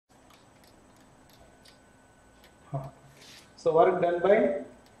So work done by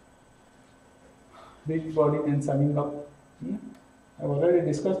rigid body and summing up. I have already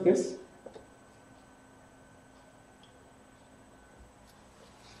discussed this.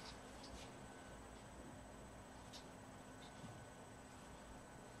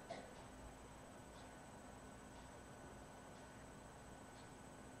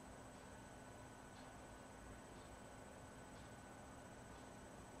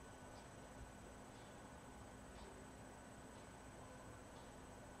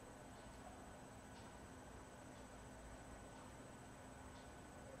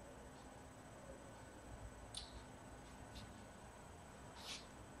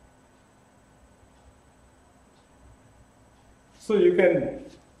 So you can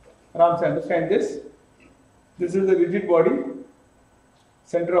understand this. This is the rigid body,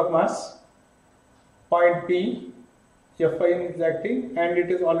 center of mass, point P, Fi is acting, and it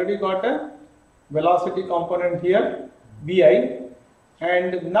has already got a velocity component here, Vi,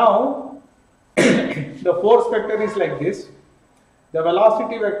 and now the force vector is like this, the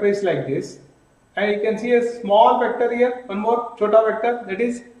velocity vector is like this, and you can see a small vector here, one more chota vector, that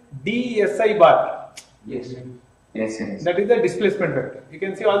is dSi bar. Yes. Yes, yes. That is the displacement vector. You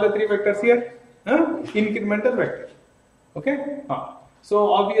can see all the three vectors here. Incremental vector. Okay.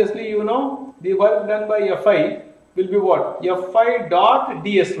 So obviously you know the work done by Fi will be what? Fi dot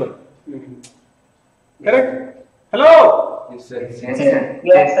ds1. Correct? Hello? Yes, sir. Yes, sir.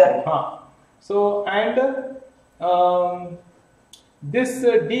 Yes, sir. So and this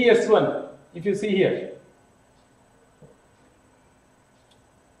ds1, if you see here,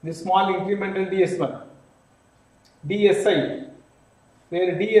 this small incremental ds1. dSi,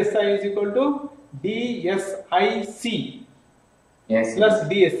 where dSi is equal to dSic Yes. plus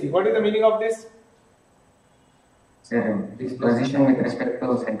dSc. What is the meaning of this? Sir, this position with respect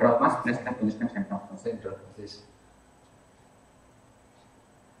to center of mass plus the position of center of mass. Center of this.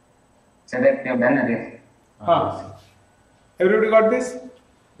 So that we have done earlier. Everybody got this?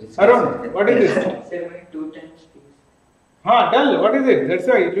 Yes, Arun, what is this? 2 times. Tell, what is it? That's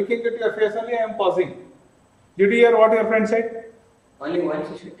why looking at your face only I am pausing. Did you hear what your friend said? Only once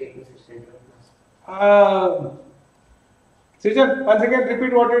you should take this center of mass. Srijan, once again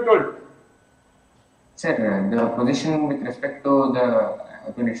repeat what you told. Sir, the position with respect to the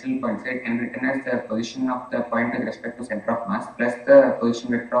initial point, it can be written as the position of the point with respect to center of mass plus the position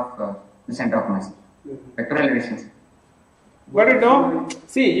vector of the center of mass. Vector elevations. Got it now?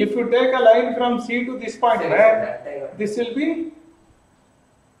 See, if you take a line from C to this point, where this will be.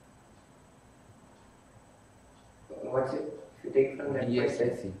 What's it? If you take from that Yes, I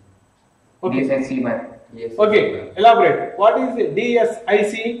point, see. Okay. DSIC bar. Yes. Okay, elaborate. What is the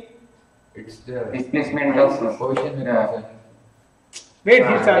DSIC? It's the Displacement of position with the Wait,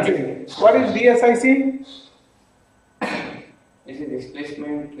 he's answering. What is DSIC? this is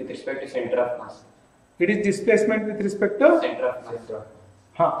displacement with respect to center of mass. It is displacement with respect to. Center of mass. center.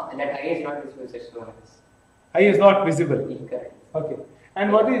 And that I is not visible, so I is not visible. incorrect. Okay.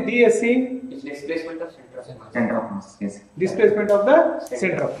 And what is DSC? It's displacement of center of mass. center of mass. Yes. Displacement of the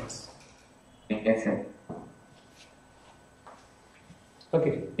center of mass. Yes, sir.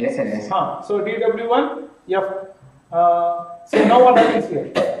 Okay. Yes, sir. Yes. So dW1, so now what happens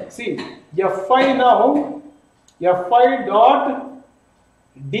here? See, Fi now, Fi dot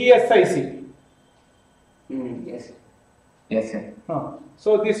DSIC. Yes, sir. Yes, sir.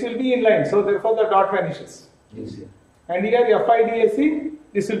 So this will be in line, so therefore the dot vanishes. Yes, sir. And here Fi DSC,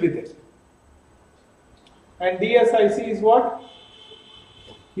 this will be there. And DSIC is what?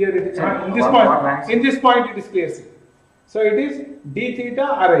 Here it is. In this point, it is clear. See. So it is d theta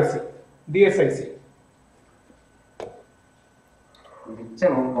RIC, DSIC.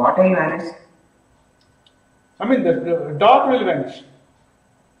 Sir, what will vanish? I mean the dot will vanish.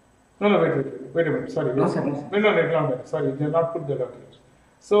 No, wait a minute. Sorry. No, sir, no, sir. No, it not vanish. Sorry, they have not put the dot here.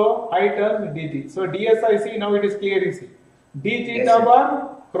 So I turn dt. So DSIC now it is clear. You see, d theta Yes,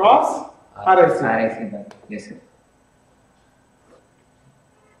 bar cross RIC. RIC bar. Yes, sir.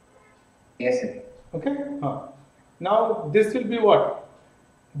 Yes, sir. Okay. Now this will be what?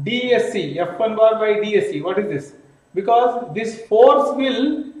 DSC, F1 bar by DSC. What is this? Because this force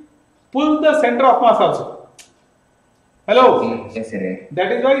will pull the center of mass also. Hello? Yes, sir.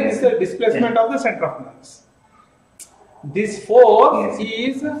 That is why Yes, this is the displacement of the center of mass. This force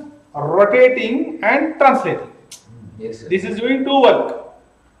is rotating and translating. Yes, sir. This is doing two work.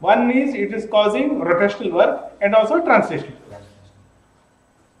 One is it is causing rotational work and also translational work.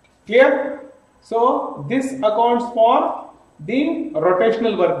 Clear? So this accounts for the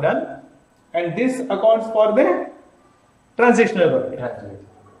rotational work done and this accounts for the transitional work done. Translate.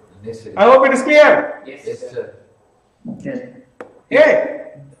 Yes, sir. I hope it is clear. Yes, Yes, sir. sir. Yes.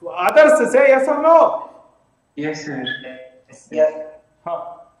 Hey, others say yes or no? Yes, sir. Yes.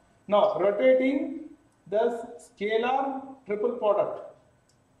 Huh. Now, rotating the scalar triple product.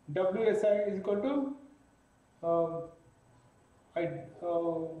 WSI is equal to I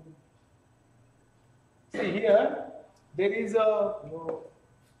see here there is a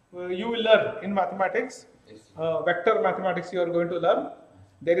you will learn in mathematics, Yes. vector mathematics you are going to learn.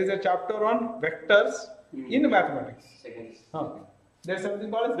 There is a chapter on vectors in mathematics. Second. There is something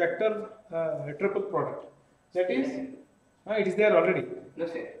called as vector triple product. That is, it is there already. No,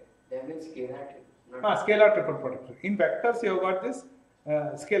 sir. That means scalar. Scalar triple product. In vectors, you have got this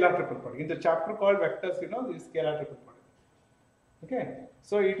scalar triple product. In the chapter called vectors, you know, this scalar triple product. Okay.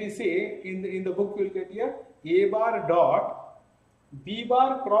 So it is say in the book you will get here A bar dot B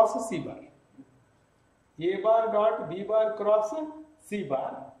bar cross C bar. A bar dot B bar cross C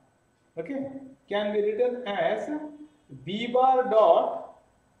bar. Okay. Can be written as B bar dot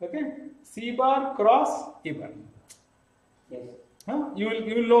C bar cross A bar. Yes. You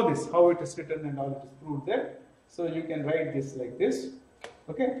will know this, how it is written and how it is proved there. So you can write this like this.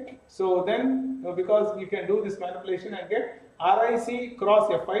 Okay. So then because you can do this manipulation and get RIC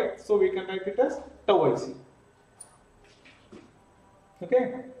cross FI, so we can write it as tau IC.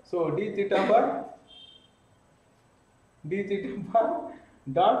 Okay. So d theta bar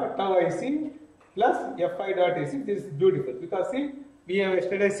dot tau IC plus FI dot AC. This is beautiful because see, we have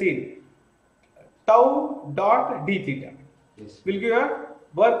yesterday seen tau dot d theta. Yes. Will give a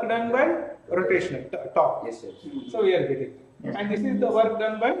work done by rotational torque. Yes, sir. So we are getting, and this is the work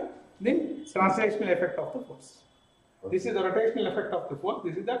done by the translational effect of the force. This is the rotational effect of the force.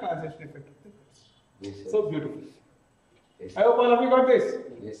 This is the translational effect of the force. Yes, sir. So beautiful. Yes, I hope all of you got this.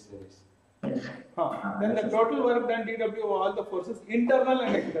 yes, sir. Yes. Then the total work done dW of all the forces, internal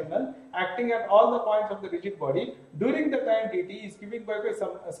and external, acting at all the points of the rigid body during the time dt is given by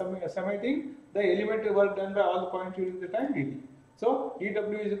summating the elementary work done by all the points during the time dt. So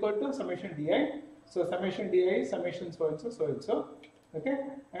dW is equal to summation di. So summation di is summation so and so, so and so. Okay,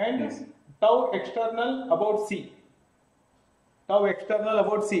 and tau external about C. Tau external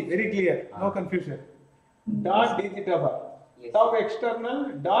about C. Very clear. No confusion. Dot d theta bar. Yes. Tau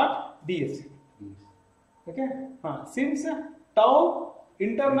external dot dsc. Yes. Okay. Since tau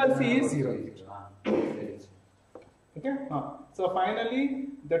internal C is 0. Yes. Okay. So finally,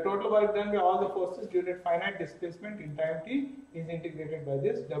 the total work done by all the forces during finite displacement in time t is integrated by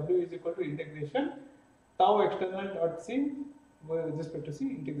this. W is equal to integration tau external dot C with respect to C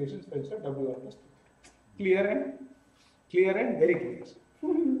integration so W1 plus 2. Clear and very clear.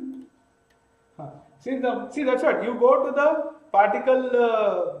 See that's what you go to the particle.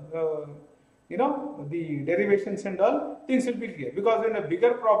 The derivations and all things will be clear, because in a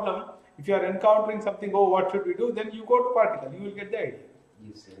bigger problem, if you are encountering something, oh, what should we do, then you go to particle, you will get the idea.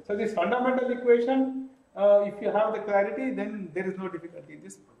 Yes, sir. So this fundamental equation, if you have the clarity, then there is no difficulty in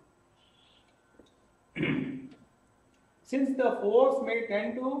this problem. Since the force may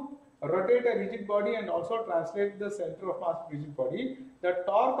tend to rotate a rigid body and also translate the center of mass of rigid body, the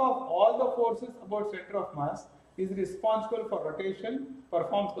torque of all the forces about center of mass is responsible for rotation,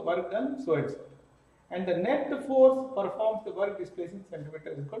 performs the work done, so and so. And the net force performs the work displacing centimeter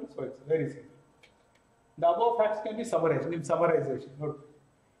is equal to so and so. Very simple. The above facts can be summarized in summarization. Note.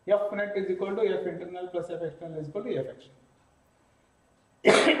 F net is equal to F internal plus F external is equal to F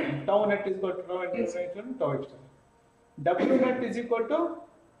external. Tau net is equal to tau internal, tau external. W net is equal to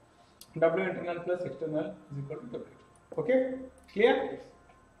W internal plus external is equal to W. Okay? Clear?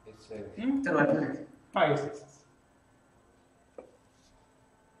 Yes, sir. Sir, what is it? Yes.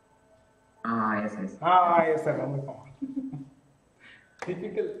 Yes. Yes, sir. Come on.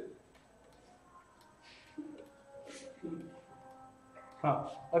 Typical.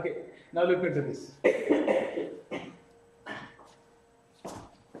 Okay. Now look into this.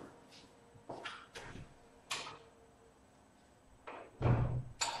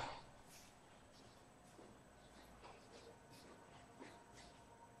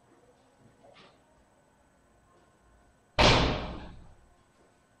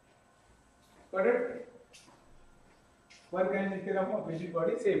 Got it? Work and in terms of rigid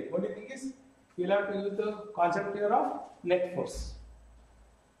body, same. Only thing is, you will have to use the concept here of net force.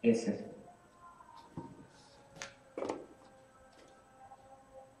 Yes, sir.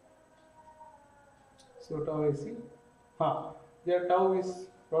 So tau is there tau is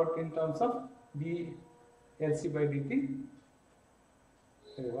brought in terms of d LC by dt.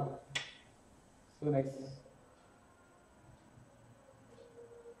 So nice.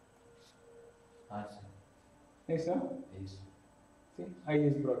 Sir. Nice, Yes. See, I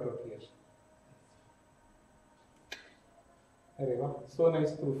is brought out here. Arey wow, so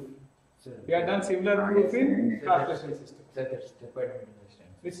nice proof. Sir, We have done similar proof in translation system. Sir, that step I don't understand.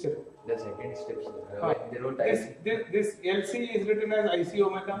 Which step? The second step, sir. Ah, When they wrote this LC is written as IC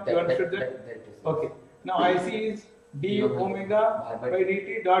omega. You that understood that? is. Okay. Now IC is d omega by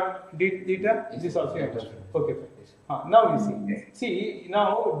dt dot d theta. Yes, This also you yes, understood. yes. Okay. Yes. Now you see. See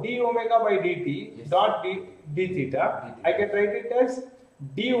now d omega by dt Yes. dot d theta. I can write it as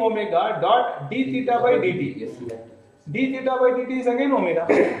d omega dot d theta by dt. Yes, sir. That. D theta by dt is again omega.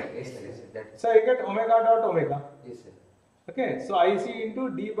 Yes, sir. Yes, sir. That. So I get omega dot omega. Yes, sir. Okay. So IC into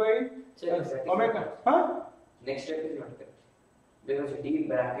d by Sir, that is omega. not- Huh? Next step is not correct. Because d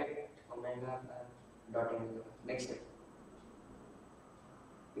bracket omega dot omega. Next step.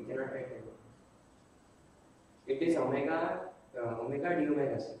 We cannot write it. It is omega d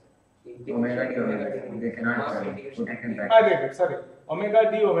omega, sir. Omega d omega. They cannot Mass put integration. it in I bracket. read it, sorry. Omega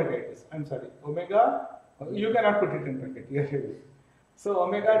d omega it is. I'm sorry. Omega, you cannot put it in bracket. Yes, yes. So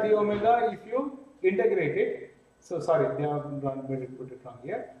omega d omega, if you integrate it, so sorry, they have put it wrong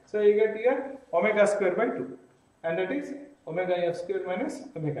here. So you get here omega square by 2. And that is omega f square minus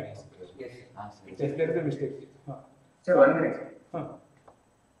omega e square. Yes, sir. Ah, sir. Yes, there is a mistake here. Huh. Sir, 1 minute. Huh.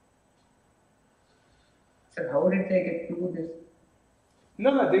 Sir, how did they get to this?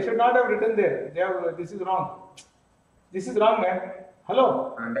 No, they should not have written there. They have, this is wrong. This is wrong, man.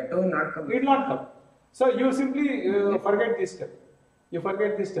 Hello? And that will not come. It will not come. So you simply forget this step. You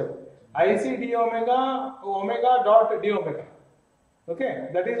forget this step. IC d omega, omega dot d omega. Okay,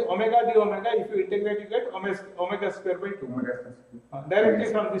 that is omega d omega. If you integrate, you get omega square by 2. Omega plus. Directly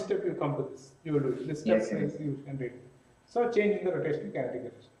Yes. from this step, you come to this. You will do it. This step Yes, yes. you can read it. So change in the rotational kinetic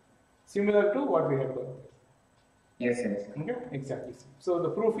energy. Similar to what we have done. Yes, yes. Okay, exactly. So the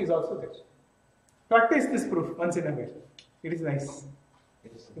proof is also there. Practice this proof once in a while. It is nice.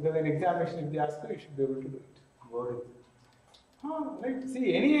 Yes, sir. Because in examination, if they ask you, you should be able to do it. Board. Like,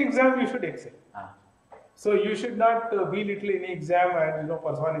 see, any exam you should excel. Ah. So you should not belittle any exam and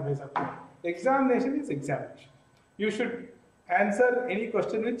personify something. Examination is examination. You should answer any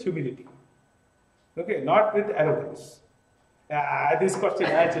question with humility. Okay, not with arrogance. This question,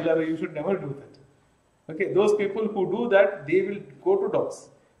 children, you should never do that. Okay, those people who do that, they will go to dogs.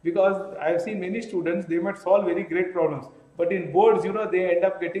 Because I have seen many students, they might solve very great problems, but in boards, they end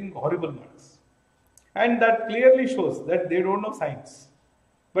up getting horrible marks. And that clearly shows that they don't know science.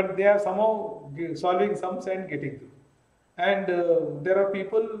 But they are somehow solving sums and getting through. And there are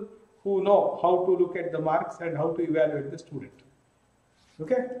people who know how to look at the marks and how to evaluate the student.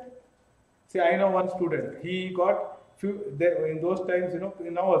 Okay? See, I know one student, he got, in those times,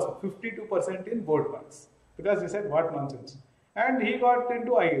 now also 52% in board marks. Because he said, what nonsense. And he got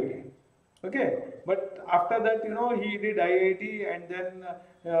into IIT. Okay, but after that, he did IIT, and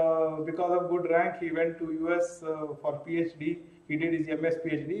then because of good rank, he went to US for PhD. He did his MS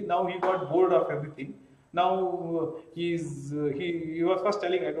PhD. Now he got bored of everything. Now he was first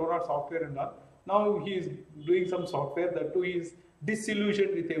telling, I don't know software and all. Now he is doing some software. That too, he is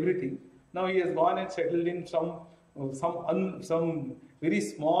disillusioned with everything. Now he has gone and settled in some very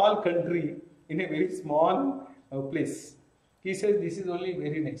small country in a very small place. He says this is only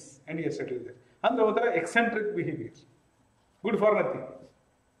very nice, and he has settled there. And the eccentric behavior, good for nothing.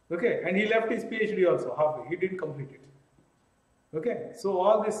 Okay, and he left his PhD also halfway. He didn't complete it. Okay, so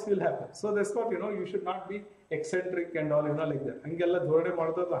all this will happen. So that's what you should not be eccentric and all like that. Hangella dhorane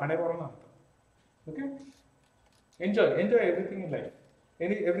madodre hane barona anta. Okay, enjoy everything in life.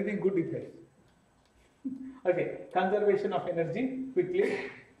 Everything good in life. Okay, conservation of energy quickly.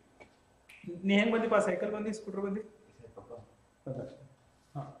 Nee heng bandi pa cycle bandi scooter bandi.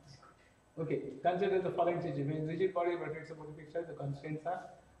 Okay, consider the following situation. In rigid body rotates about the picture, the constraints are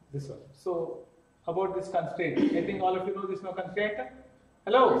this one. So, about this constraint, I think all of you know this no constraint.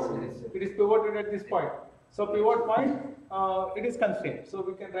 Hello? Yes, sir. It is pivoted at this point. So, pivot point, it is constraint. So,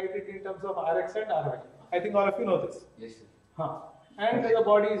 we can write it in terms of Rx and Ry. I think all of you know this. Yes, sir. And the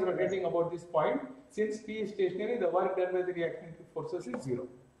body is rotating about this point. Since P is stationary, the work done by the reacting forces is 0.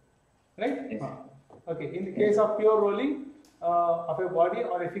 Right? Yes. Okay, in the case of pure rolling of a body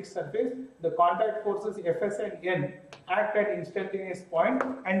or a fixed surface, the contact forces Fs and N act at instantaneous point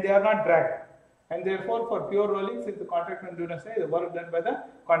and they are not dragged. And therefore, for pure rolling, since the contact continuous, the work done by the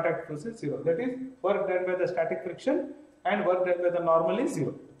contact force is 0. That is, work done by the static friction and work done by the normal is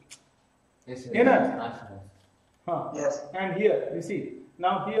 0. Yes, sir. Yes. Yes. And here, you see,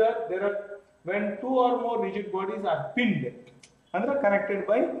 now here there are, when two or more rigid bodies are pinned and are connected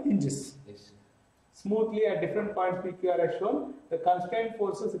by hinges. Yes, sir. Smoothly at different points PQR as shown, the constraint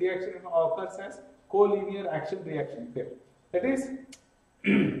forces reaction occurs as collinear action reaction pair. That is,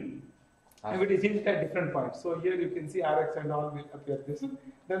 if it is hinged at different points. So here you can see Rx and all will appear this.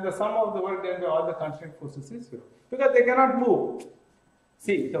 Then the sum of the work done by all the constant forces is 0. Because they cannot move.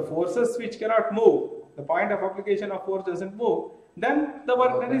 See, the forces which cannot move, the point of application of force doesn't move, then the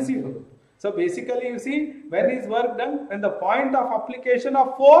work done is 0. So basically you see, when is work done? When the point of application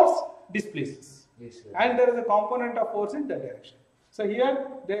of force displaces. Yes, sir. And there is a component of force in that direction. So here,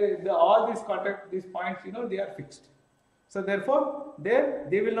 all these these points, they are fixed. So therefore,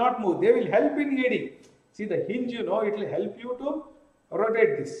 they will not move. They will help in aiding. See the hinge, it will help you to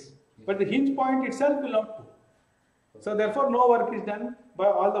rotate this. But the hinge point itself will not move. So therefore, no work is done by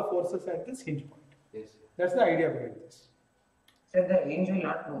all the forces at this hinge point. Yes, sir. That's the idea behind this. Sir, the hinge will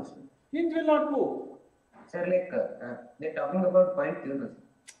not move. Sir. Hinge will not move. Sir, they're talking about point 0.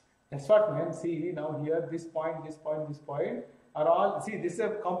 That's what, man. See, now here, this point are all, see, this is a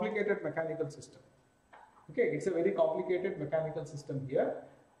complicated mechanical system. Okay, it's a very complicated mechanical system here.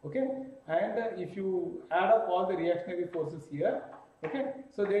 Okay, and if you add up all the reactionary forces here, okay,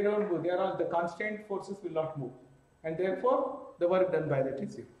 so they don't move. They are all, the constant forces will not move. And therefore, the work done by that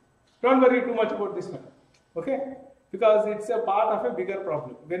is 0. Don't worry too much about this one. Okay, because it's a part of a bigger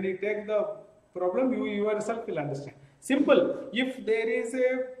problem. When you take the problem, you yourself will understand. Simple. If there is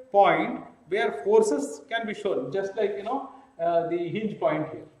a point where forces can be shown, just like the hinge point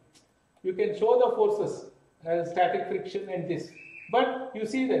here, you can show the forces, static friction and this, but you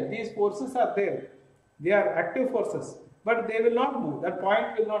see that these forces are there, they are active forces, but they will not move, that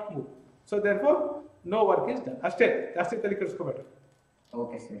point will not move. So therefore, no work is done. Ashte tali better.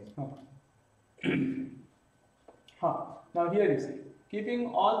 Okay, sir. Now here you see,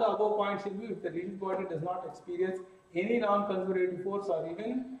 keeping all the above points in view, if the rigid body does not experience any non-conservative force, or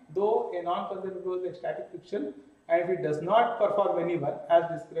even though a non-conservative force like static friction, and if it does not perform any work as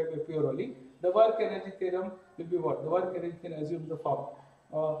described by Puroli, the work energy theorem will be what? The work energy theorem assumes the form.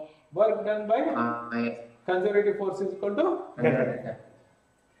 Work done by conservative force is equal to delta.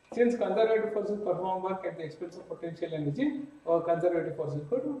 Since conservative forces perform work at the expense of potential energy, or conservative force is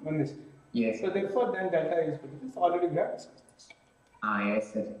equal to 1 is. Yes. So therefore, then delta is equal to this. Already we have discussed this.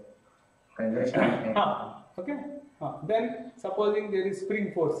 Yes, sir. Conservation. Okay. Then supposing there is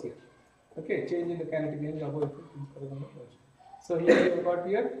spring force here. Okay, change in the kinetic energy above. So here you have got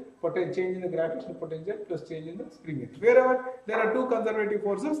here change in the gravitational potential plus change in the spring energy. Wherever there are two conservative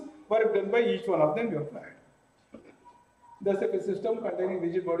forces, work done by each one of them you have to add. Thus, if a system containing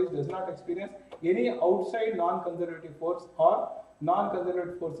rigid bodies does not experience any outside non-conservative force, or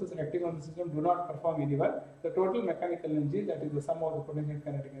non-conservative forces acting on the system do not perform any work, the total mechanical energy, that is the sum of the potential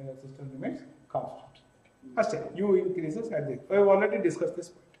kinetic energy of the system, remains constant. U increases at this. I have already discussed this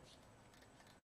point.